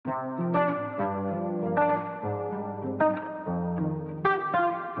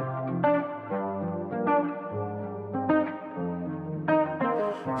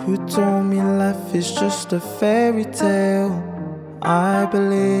You told me life is just a fairy tale. I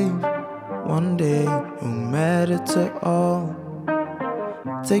believe one day you'll matter to all.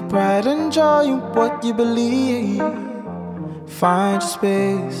 Take pride and joy in what you believe. Find your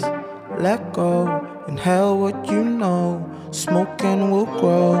space, let go, inhale what you know. Smoke and we'll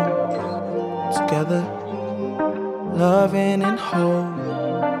grow together, loving and whole.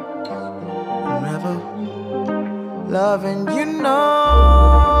 Never loving, you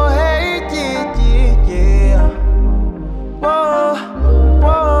know. Hey, yeah, yeah, yeah. Whoa,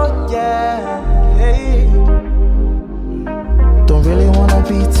 whoa, yeah. Hey. Don't really wanna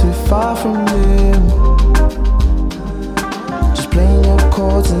be too far from you. Just playing your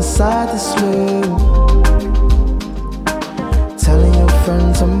chords inside this loop. Telling your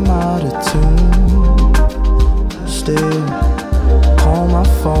friends I'm out of tune. Still, call my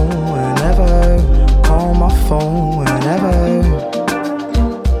phone whenever. Call my phone whenever.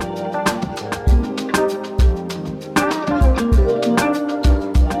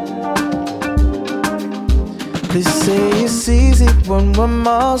 They say it's easy when we're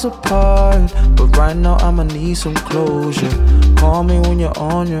miles apart, but right now I'ma need some closure. Call me when you're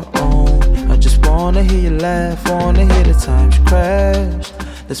on your own. I just wanna hear you laugh, wanna hear the times you crashed.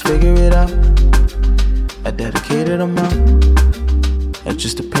 Let's figure it out. A dedicated amount, or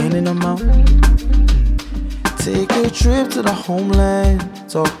just a painted amount. Take a trip to the homeland,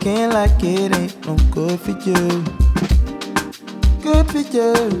 talking like it ain't no good for you. Good for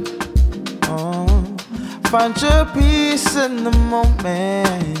you. Find your peace in the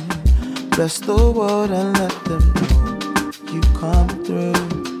moment. Bless the world and let them know you come through.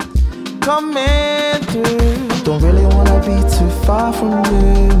 Coming through. Don't really wanna be too far from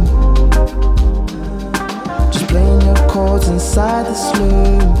you. Just playing your chords inside the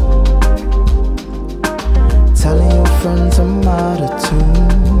loop. Telling your friends I'm out of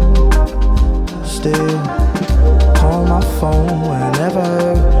tune. Still, call my phone whenever.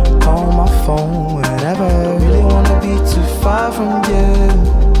 Call my phone whenever. Really wanna be too far from you.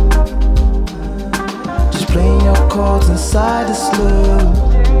 Just playing your chords inside this loop.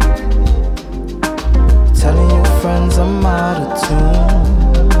 Telling your friends I'm out of tune.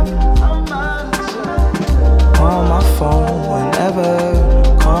 Call my phone whenever.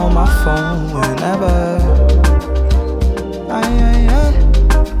 Call my phone whenever.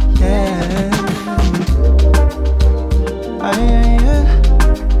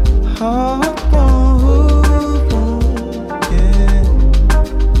 Oh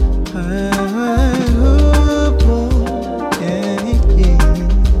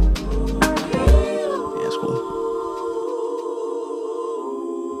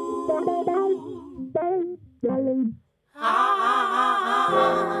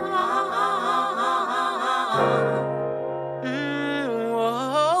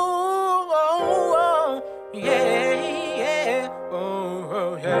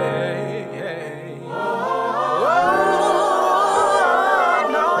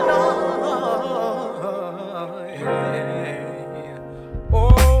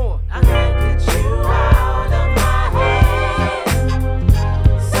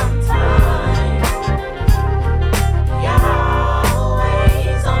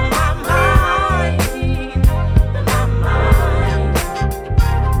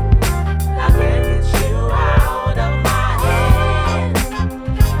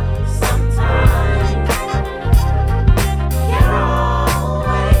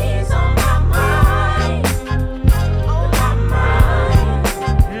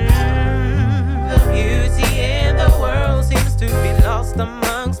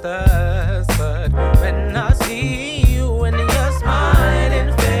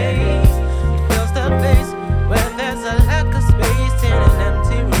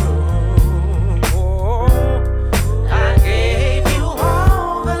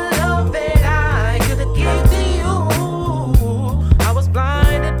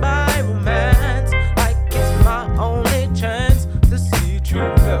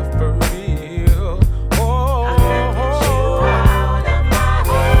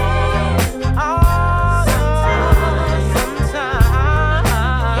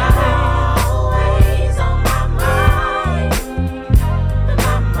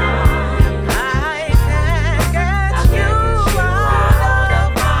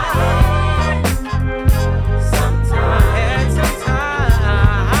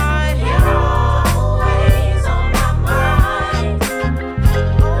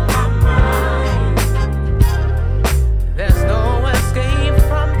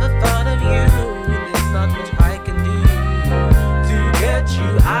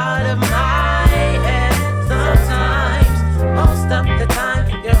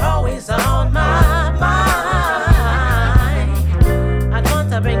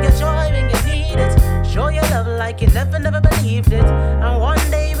like you never believed it. And one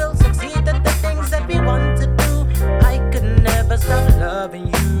day we'll succeed at the things that we want to do. I could never stop loving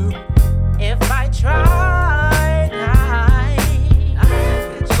you if I tried.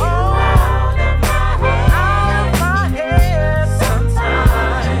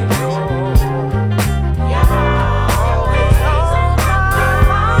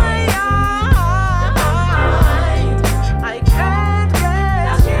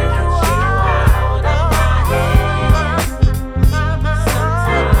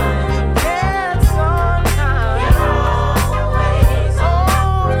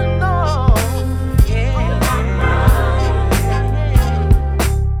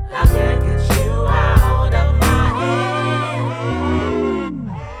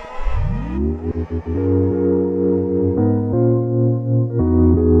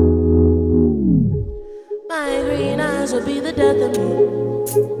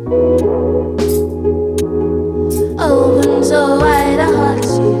 Open so wide, I hardly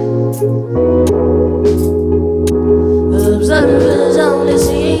see. Observers only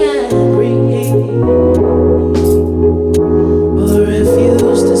see and breathe, but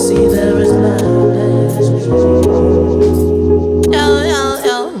refuse to see there is blindness.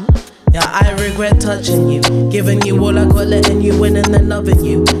 Yeah, I regret touching you, giving you all I got, letting you in and then loving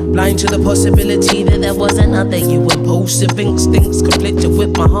you. Blind to the possibility that there was another you. Impulsive instincts conflicted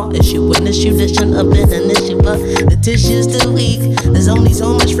with my heart issue. An issue that shouldn't have been an issue, but the tissue's too weak. There's only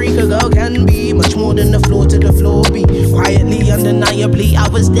so much freak a girl can be. Much more than the floor to the floor be. Quietly, undeniably, I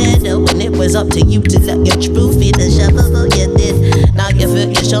was there though, and it was up to you to let your truth be the shovel you did. Now you feel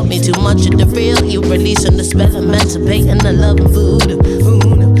you showed me too much of the real. You releasing the spell, emancipating the love and voodoo.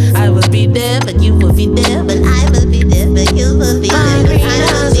 I will be there, but you will be there, but I will be there, but you will be there. My green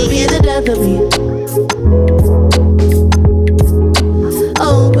eyes will be the death of me.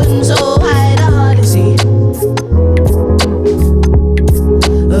 Open so wide, I hardly see.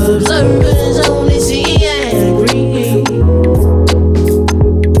 Observers only see and agree,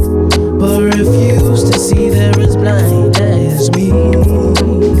 but refuse to see there is blind as me.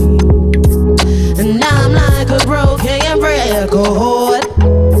 And I'm like a broken record.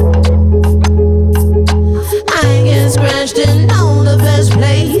 I get scratched in all the best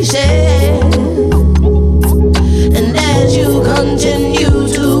places, and as you continue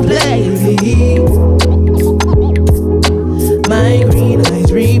to play, my green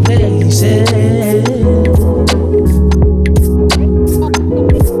eyes replace it.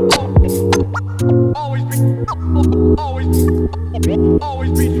 Always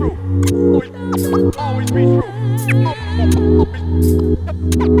be true. Always be true.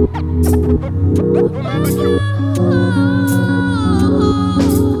 Remember true.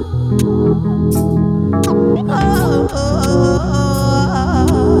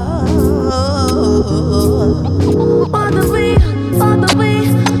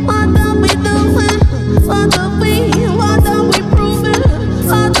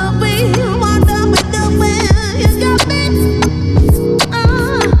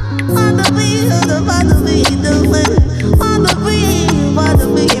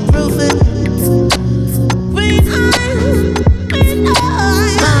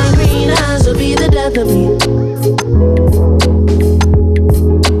 My green eyes will be the death of me.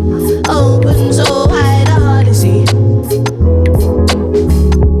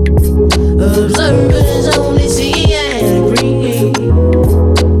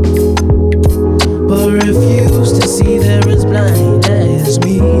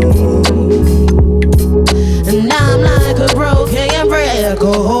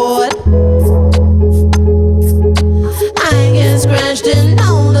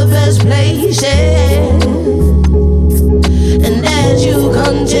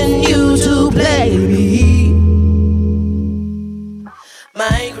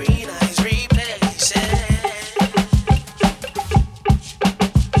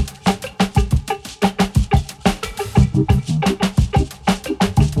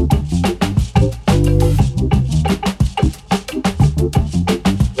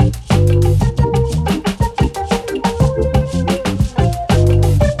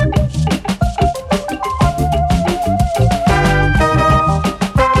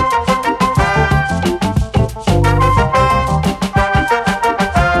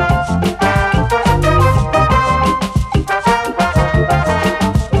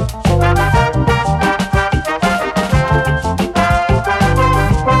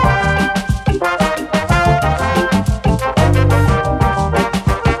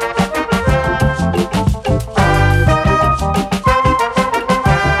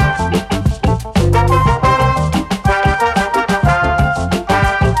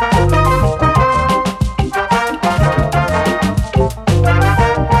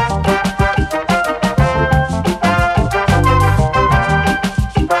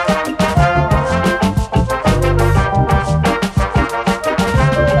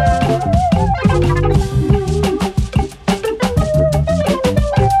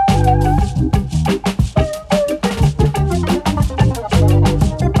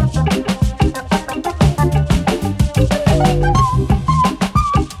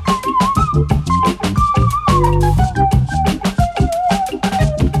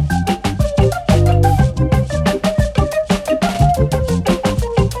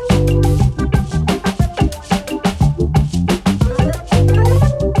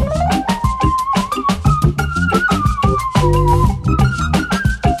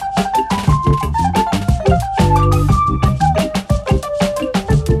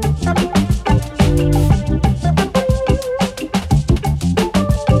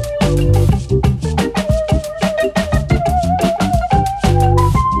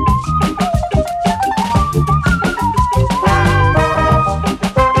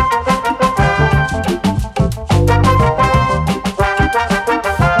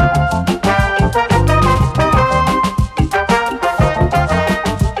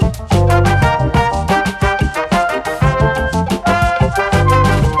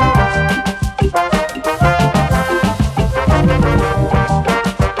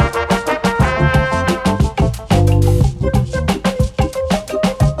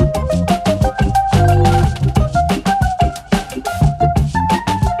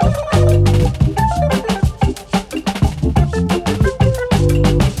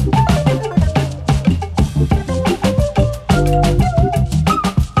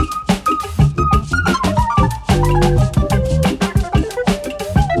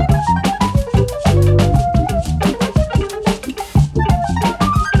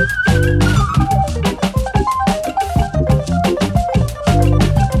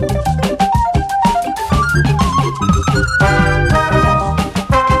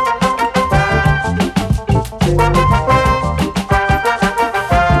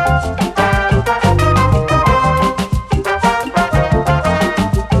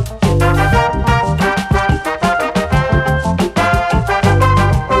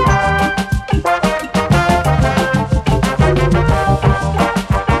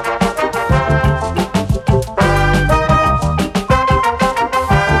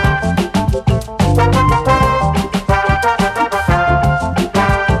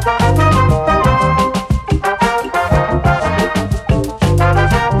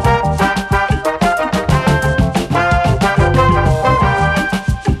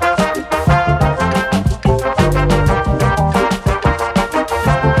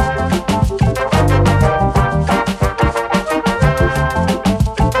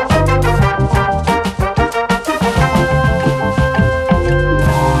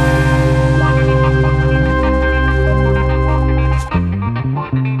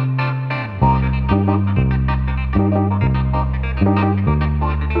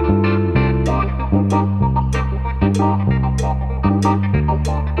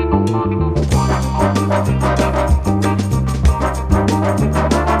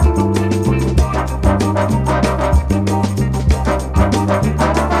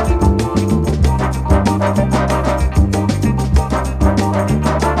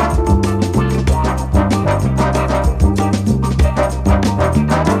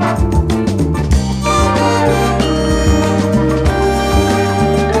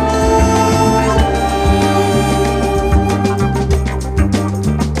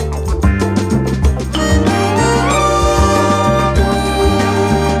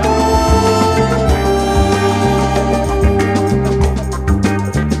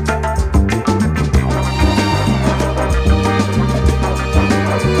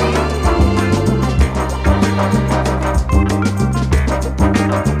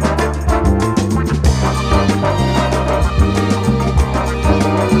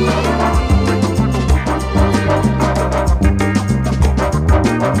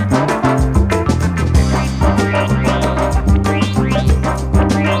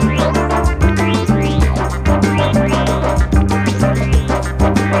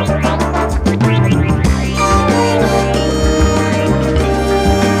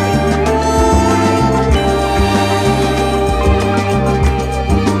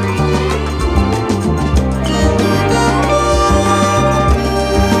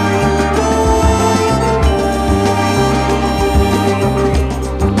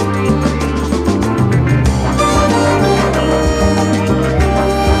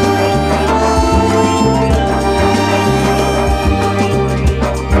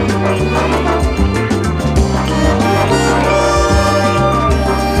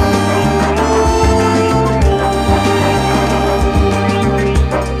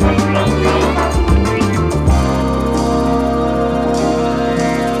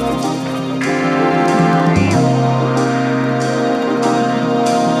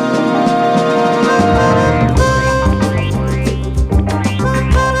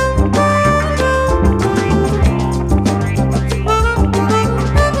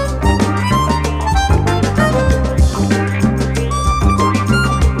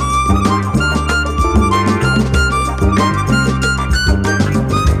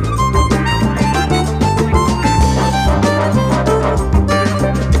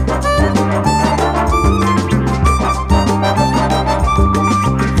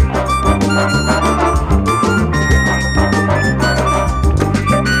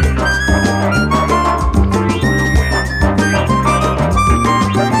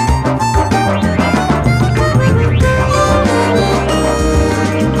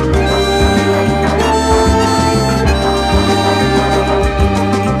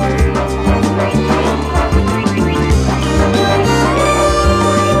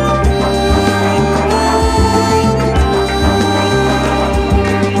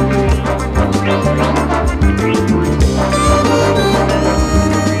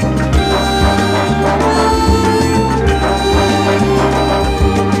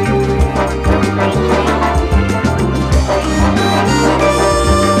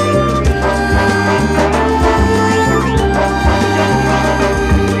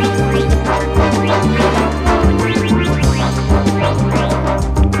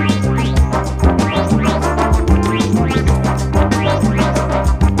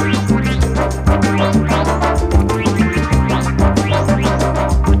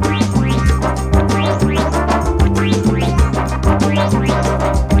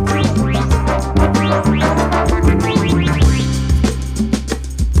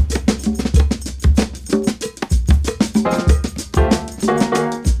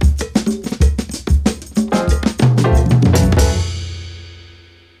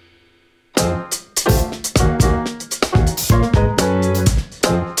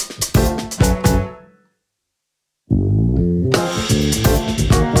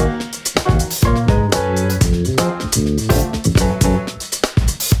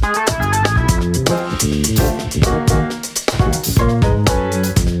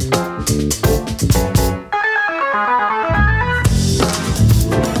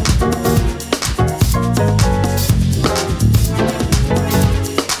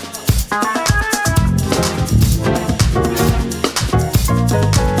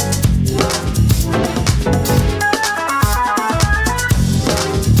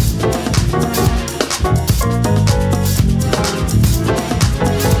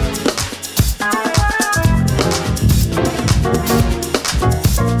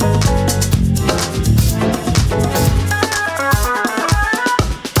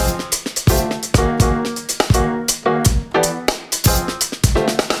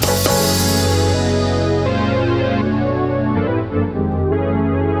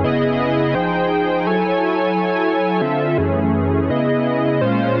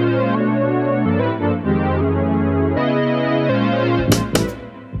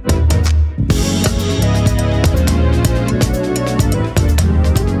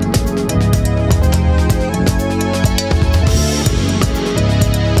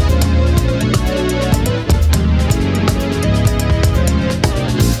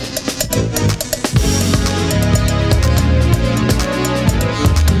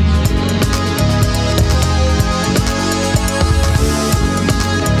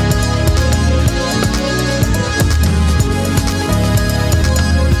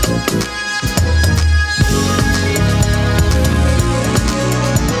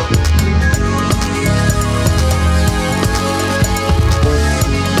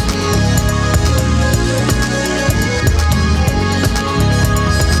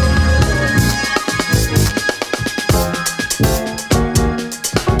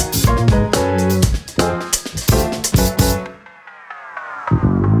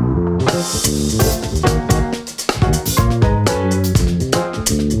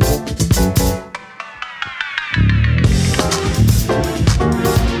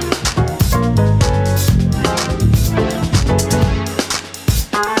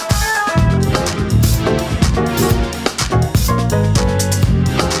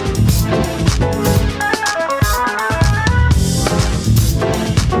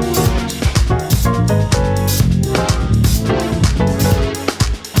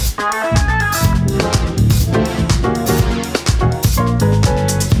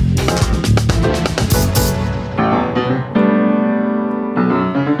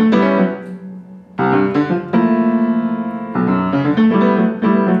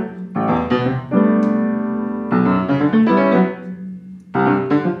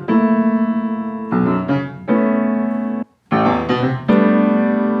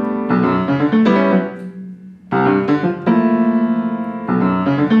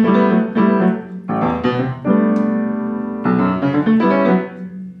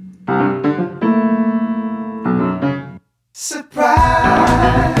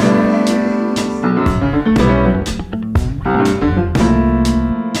 Surprise.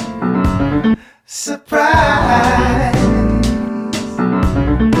 Surprise.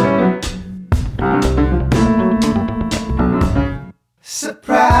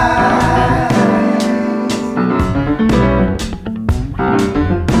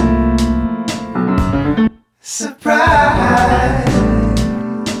 Surprise.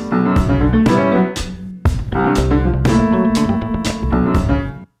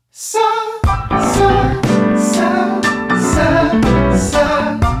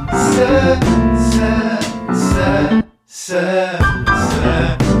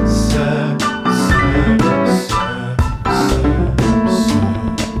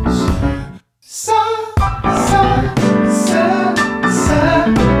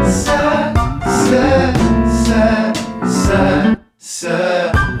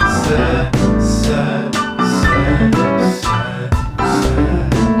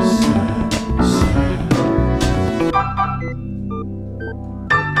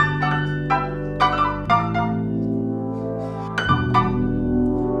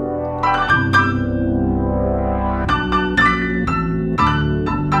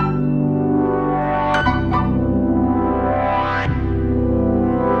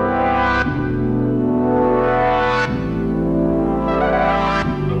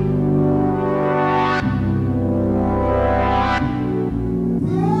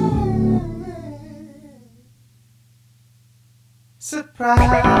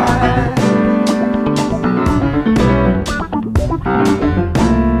 Surprise.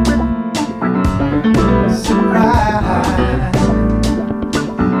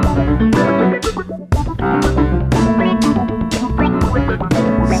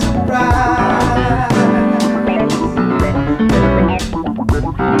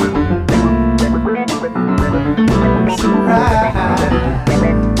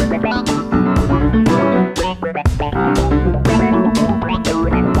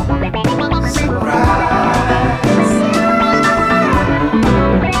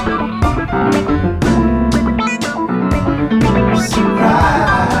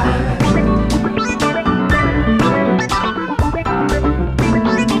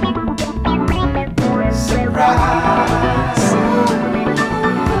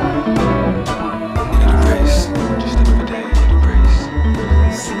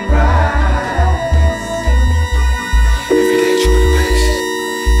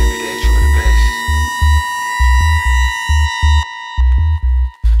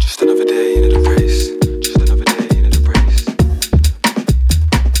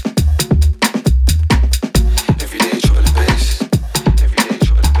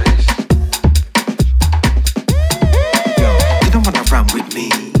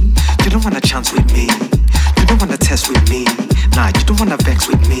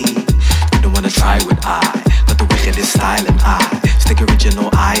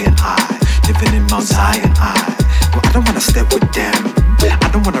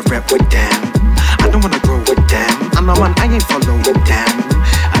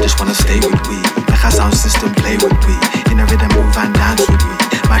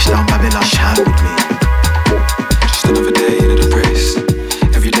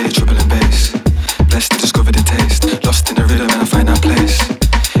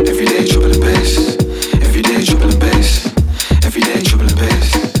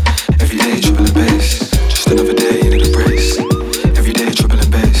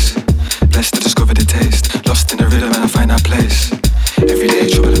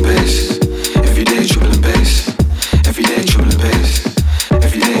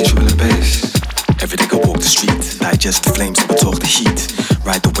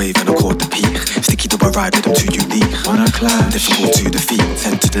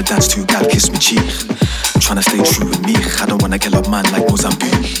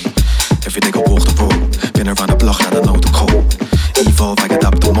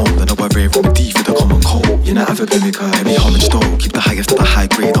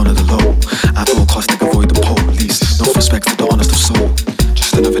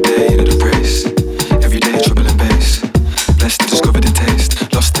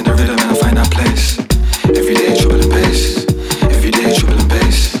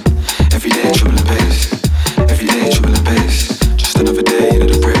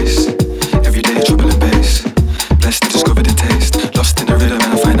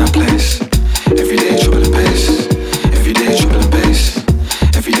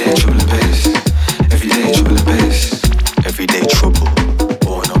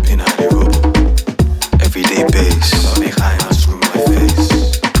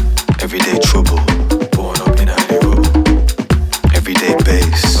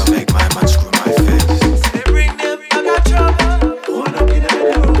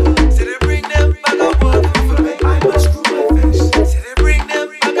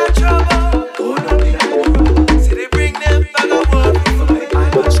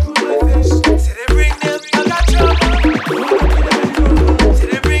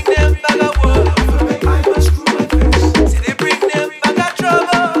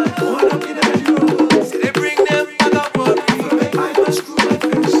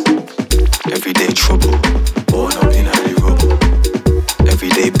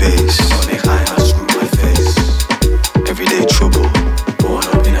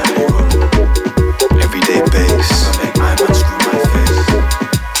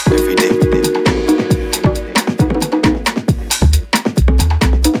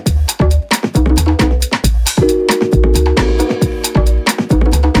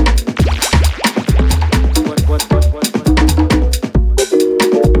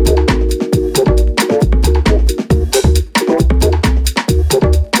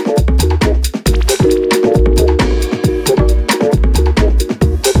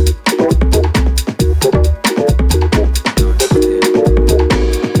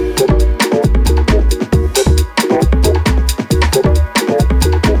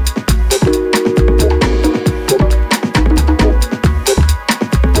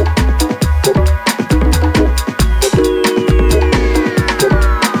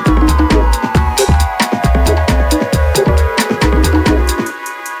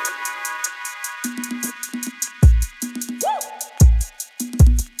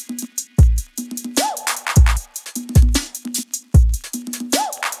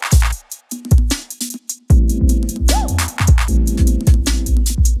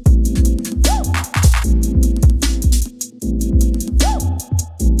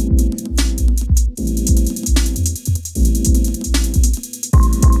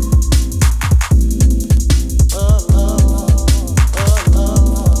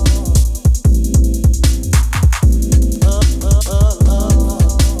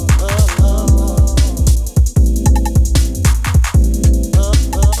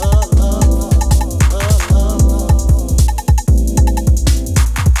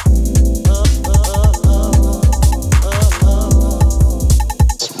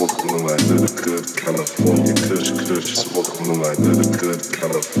 like little good California Kush Kush. Smoke 'em like little good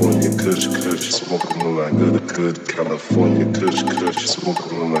California Kush Kush. Smoke 'em like little good California Kush Kush.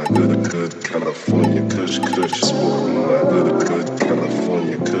 Smoke 'em like little good California Kush Kush. Smoke 'em like little good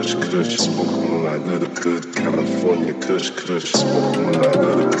California Kush Kush. Smoke 'em like little good California Kush Kush. Smoke 'em like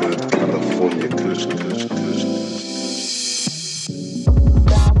little good California Kush Kush Kush.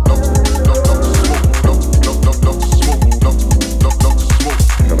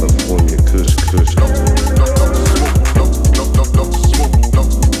 California Kush Kush.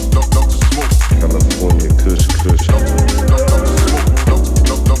 California Kush Kush.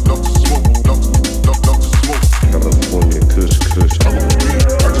 California Kush Kush.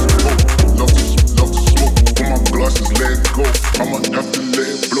 Love to smoke. When my glasses let go, I'ma have to let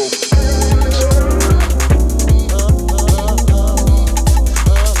it blow.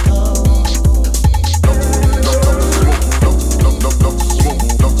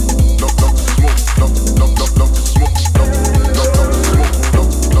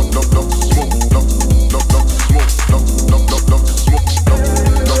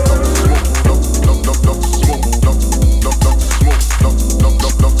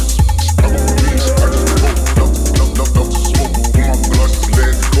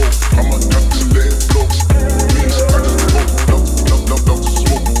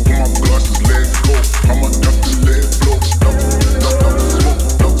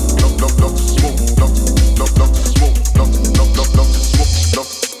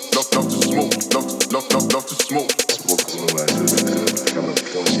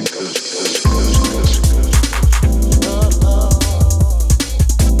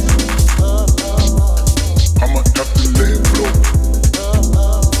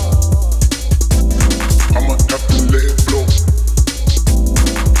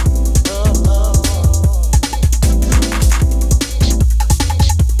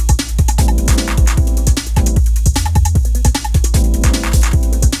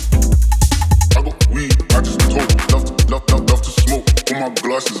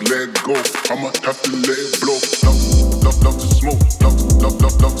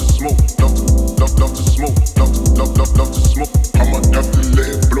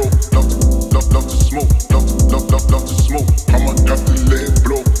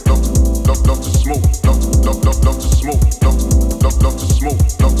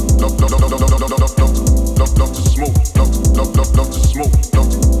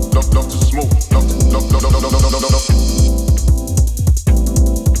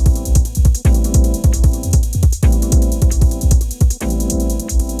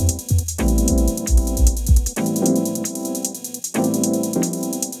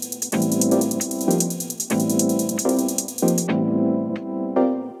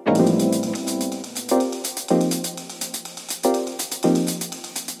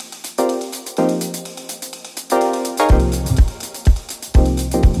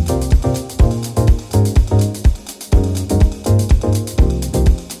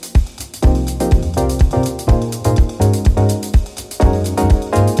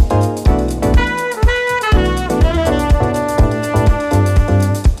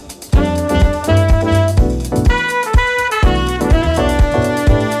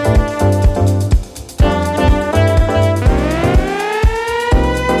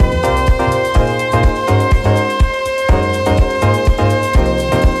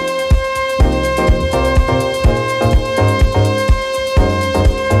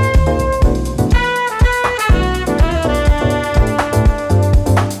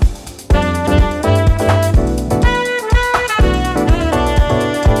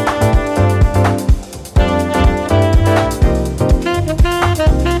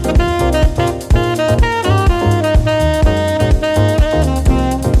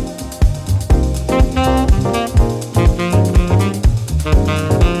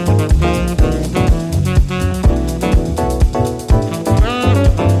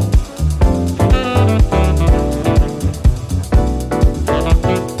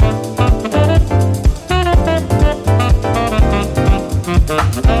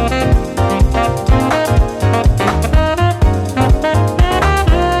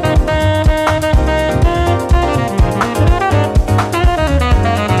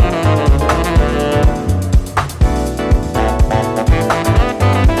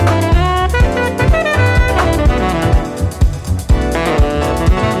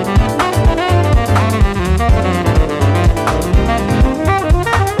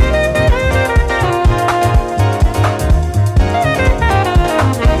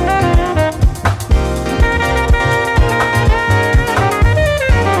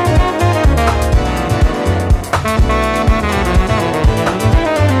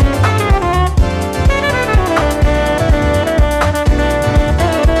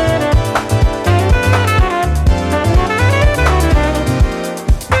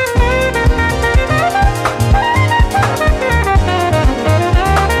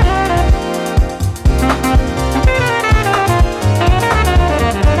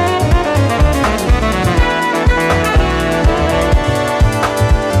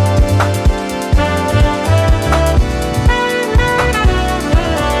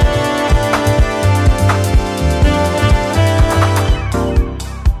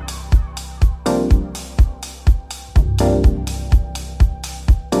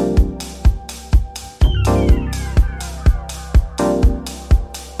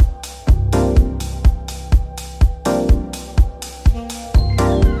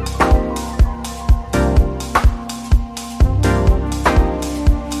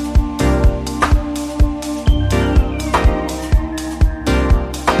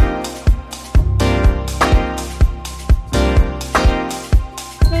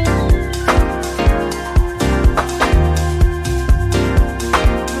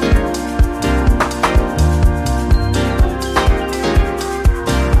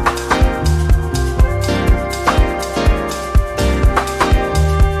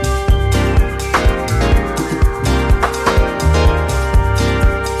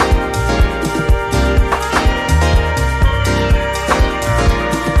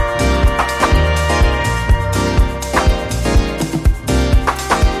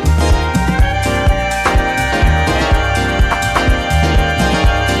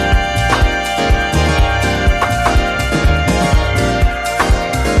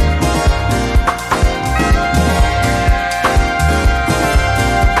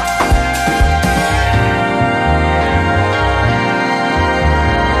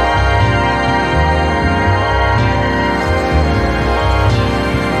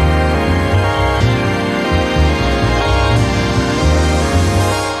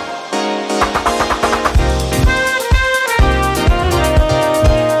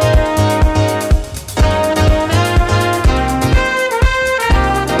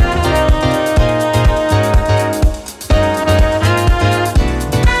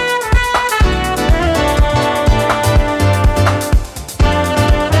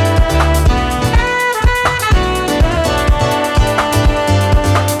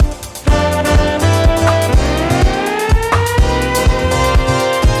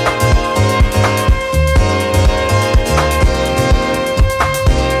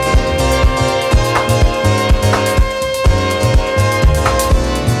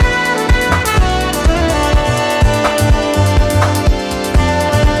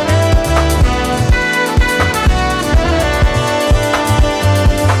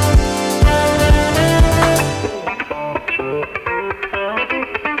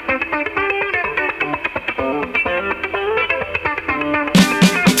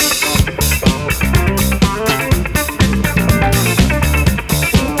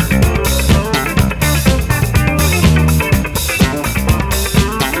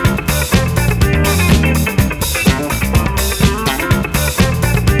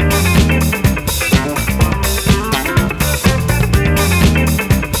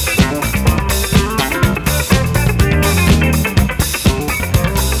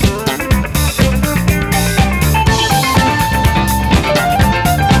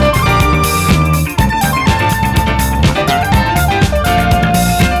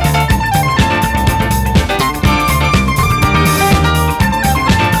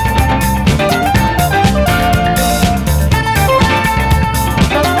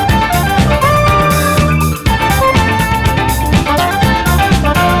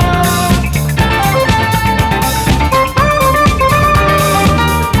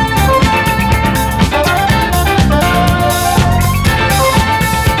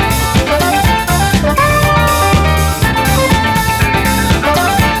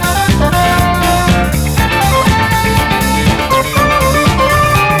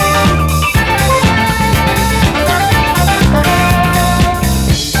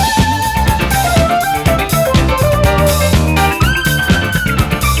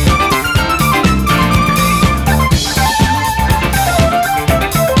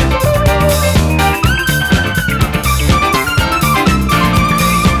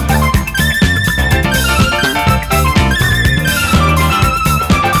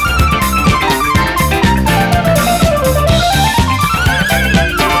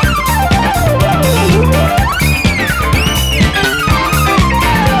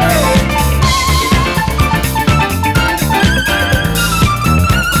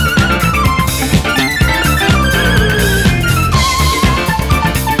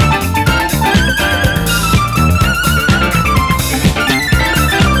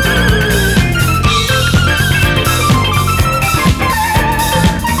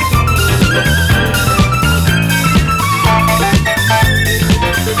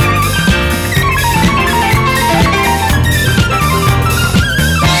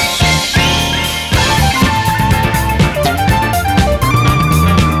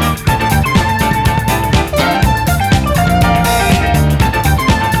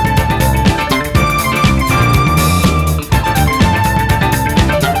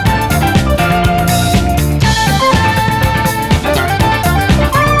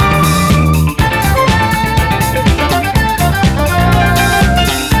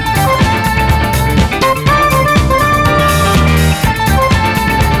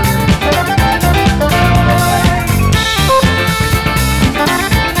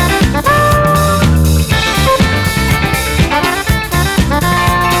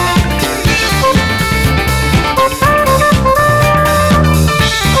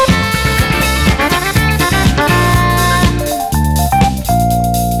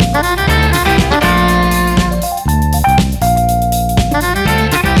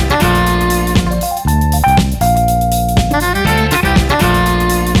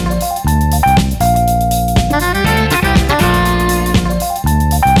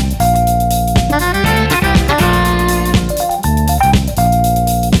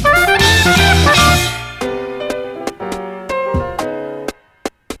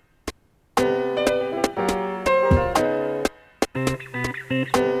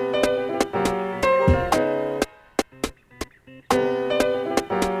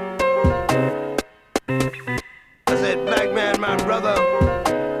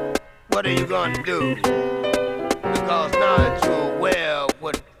 gonna do? Because now that you're aware of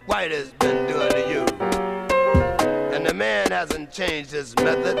what white has been doing to you, and the man hasn't changed his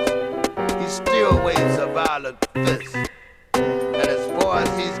methods, he still waves a violent fist. And as far as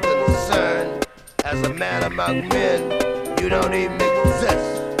he's concerned, as a man among men, you don't even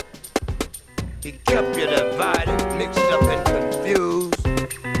exist. He kept you divided, mixed up and confused,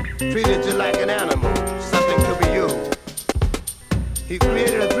 treated you like an animal, something to be used. He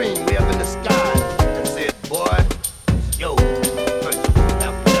created a dream way up in the sky and said, boy, it's yours. First you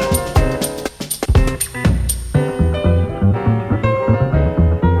have done.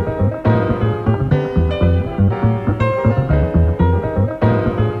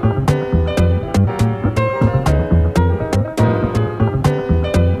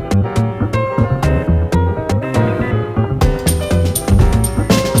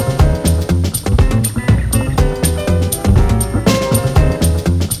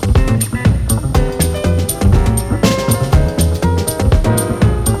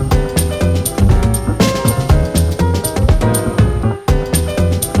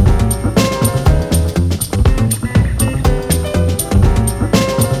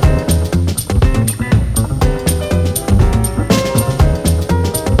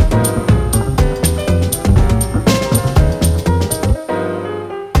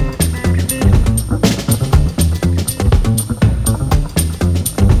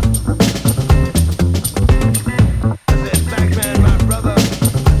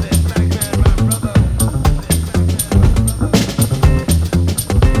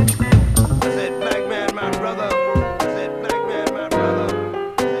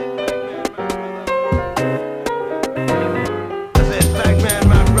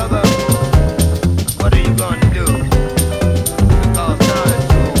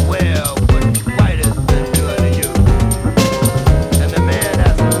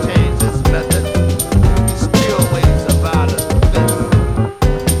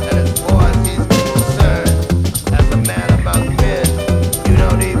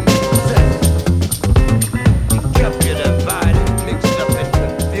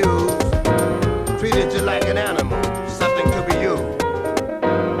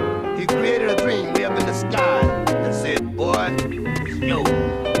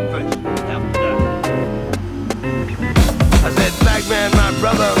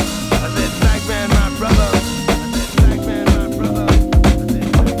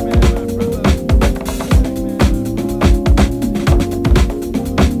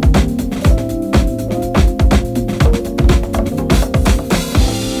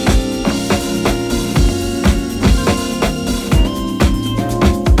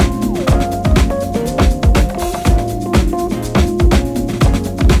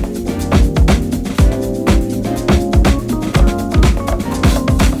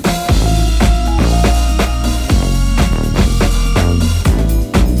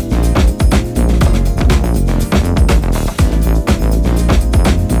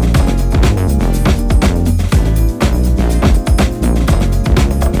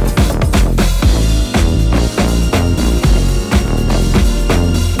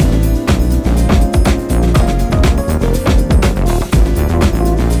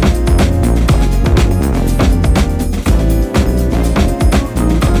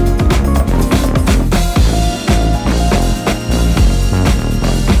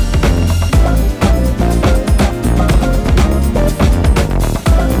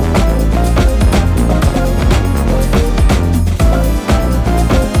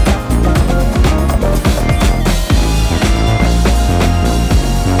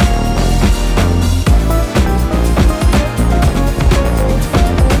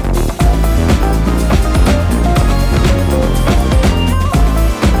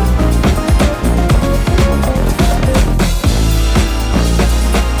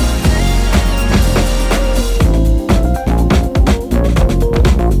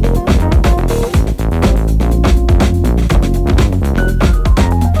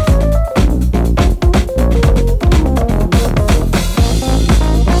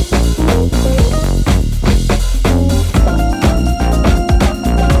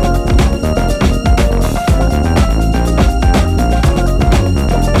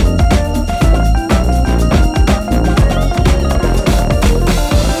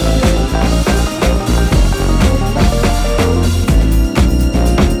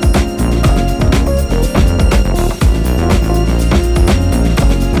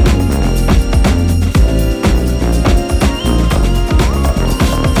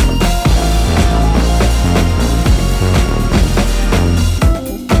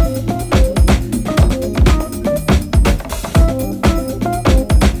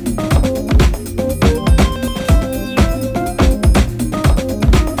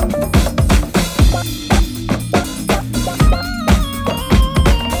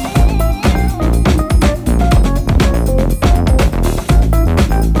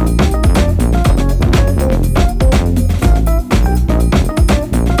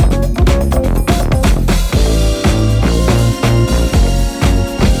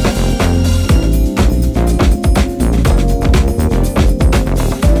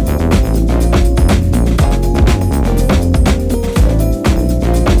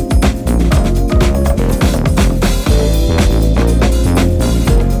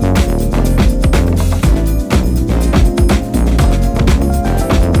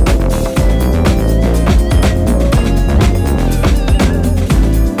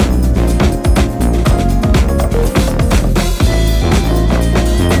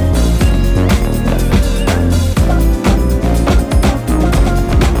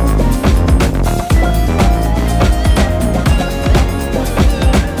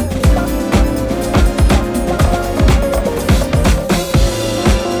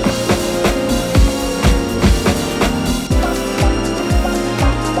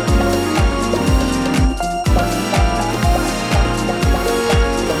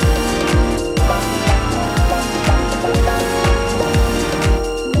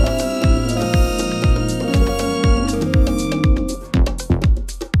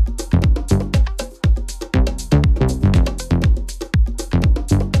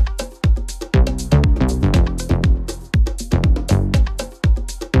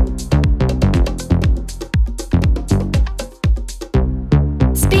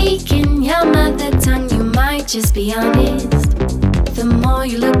 just be honest. The more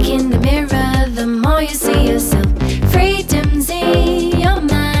you look in the mirror, the more you see yourself. Freedom's in your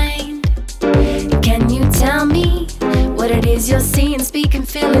mind. Can you tell me what it is you're seeing, speaking,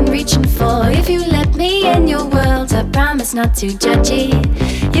 feeling, reaching for? If you let me in your world, I promise not to judge it.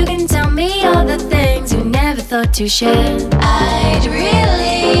 You can tell me all the things you never thought to share. I'd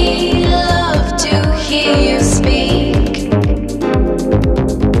really love to hear you speak.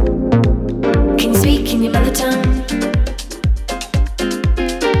 Can you speak in your mother tongue?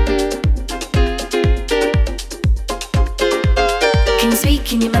 Can you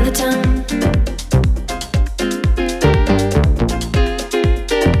speak in your mother tongue?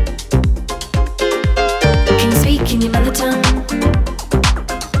 Can you speak in your mother tongue?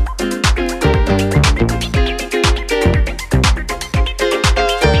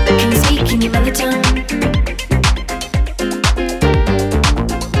 Can you speak in your mother tongue?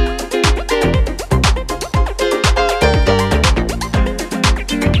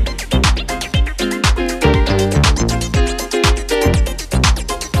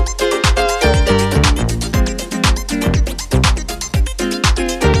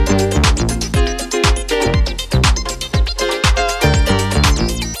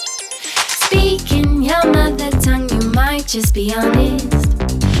 Just be honest.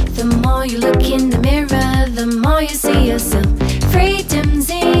 The more you look in the mirror, the more you see yourself. Freedom's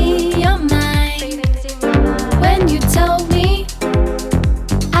in your mind. When you told me,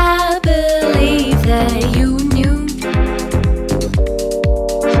 I believe that you knew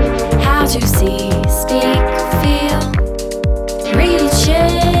how to see, speak, feel, reach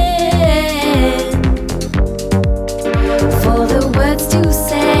in for the words to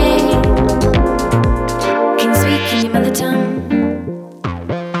say. Can you speak in your mother tongue?